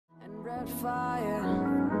Red fire,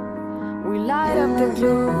 we light up the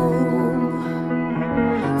gloom,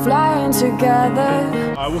 flying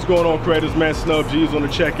together. What's going on, creators? Man, Snub G's on the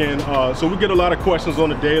check-in. So we get a lot of questions on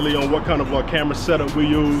the daily on what kind of camera setup we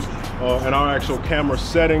use and our actual camera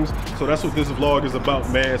settings. So that's what this vlog is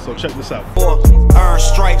about, man. So check this out. Earn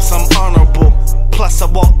stripes, I'm honorable. Plus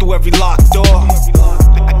I walk through every locked door.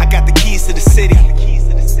 I got the keys to the city.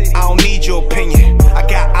 I don't need your opinion. I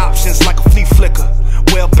got options like a flea flicker.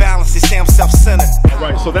 Well balanced, they say I'm self-centered.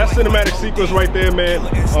 Right, so that cinematic sequence right there, man,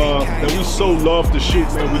 that we so love to shoot,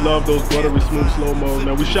 man. We love those buttery smooth slow-mo,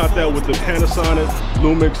 man. We shot that with the Panasonic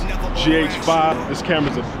Lumix GH5. This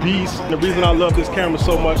camera's a beast. And the reason I love this camera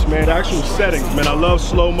so much, man, the actual settings, man, I love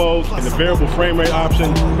slow-mo, and the variable frame rate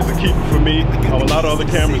option is a keeper for me. A lot of other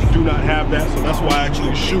cameras do not have that, so that's why I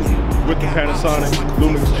actually shoot with the Panasonic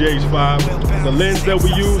Lumix GH5. The lens that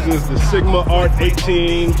we use is the Sigma Art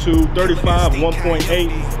 18 to 35 1.8.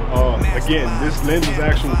 Again, this lens is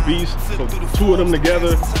actual beast, so the two of them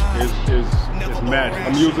together is magic.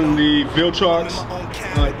 I'm using the Viltrox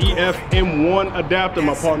EF M1 adapter.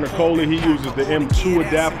 My partner Coley, he uses the M2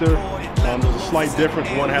 adapter. There's a slight difference.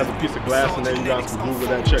 One has a piece of glass in there. You guys can Google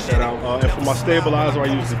that, check that out. And for my stabilizer, I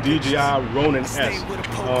use the DJI Ronin S.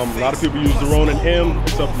 A lot of people use the Ronin M.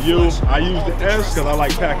 It's up to you. I use the S because I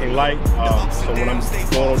like packing light. So when I'm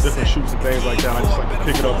going on different shoots and things like that, I just like to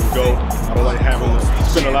pick it up and go. I don't like having to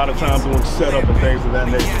spend a lot of time doing setup and things of that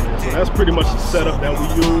nature. So that's pretty much the setup that we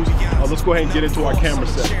use. Let's go ahead and get into our camera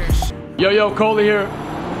settings. Yo, Coley here.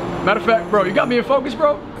 Matter of fact, bro, you got me in focus,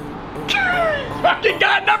 bro? Fucking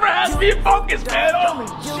God never has me in focus, man. Holy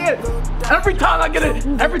shit. Every time I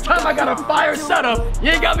got a fire setup, you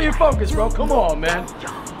ain't got me in focus, bro. Come on, man.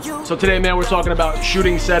 So today, man, we're talking about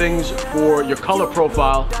shooting settings for your color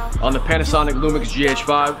profile on the Panasonic Lumix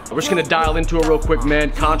GH5. We're just gonna dial into it real quick, man.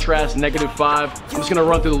 Contrast, -5. I'm just gonna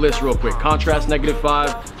run through the list real quick. Contrast,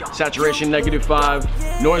 -5. Saturation, -5.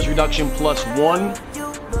 Noise reduction, +1.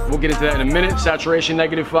 We'll get into that in a minute. Saturation,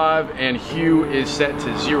 -5, and hue is set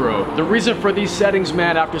to 0. The reason for these settings,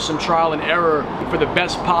 man, after some trial and error for the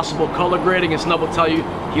best possible color grading, and Snub will tell you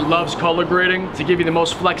he loves color grading, to give you the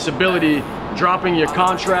most flexibility, dropping your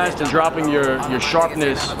contrast and dropping your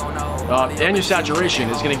sharpness and your saturation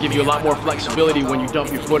is going to give you a lot more flexibility when you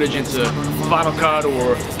dump your footage into Final Cut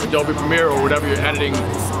or Adobe Premiere or whatever your editing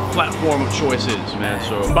platform of choice is, man.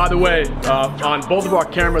 So, by the way, on both of our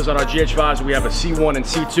cameras on our GH5s, we have a C1 and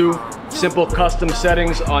C2. Simple custom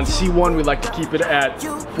settings. On C1, we like to keep it at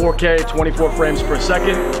 4K, 24 frames per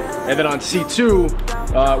second. And then on C2,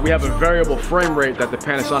 we have a variable frame rate that the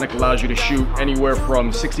Panasonic allows you to shoot anywhere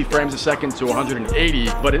from 60 frames a second to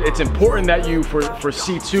 180. But it's important that you, for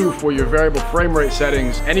C2, for your variable frame rate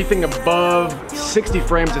settings, anything above 60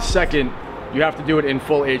 frames a second, you have to do it in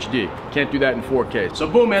full HD. Can't do that in 4K. So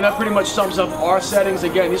boom, man, that pretty much sums up our settings.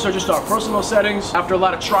 Again, these are just our personal settings. After a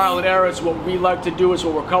lot of trial and error, it's what we like to do, it's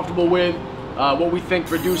what we're comfortable with, what we think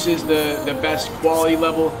produces the best quality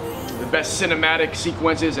level, the best cinematic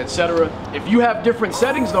sequences, etc. If you have different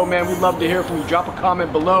settings though, man, we'd love to hear from you. Drop a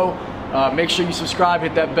comment below. Make sure you subscribe,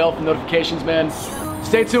 hit that bell for notifications, man.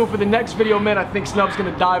 Stay tuned for the next video, man. I think Snub's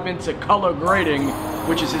gonna dive into color grading,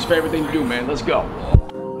 which is his favorite thing to do, man. Let's go.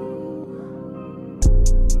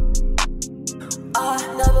 I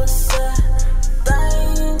never said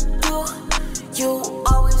thank you. You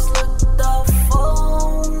always looked out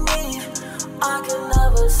for me. I can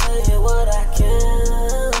never say what I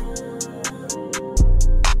can,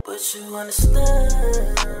 but you understand.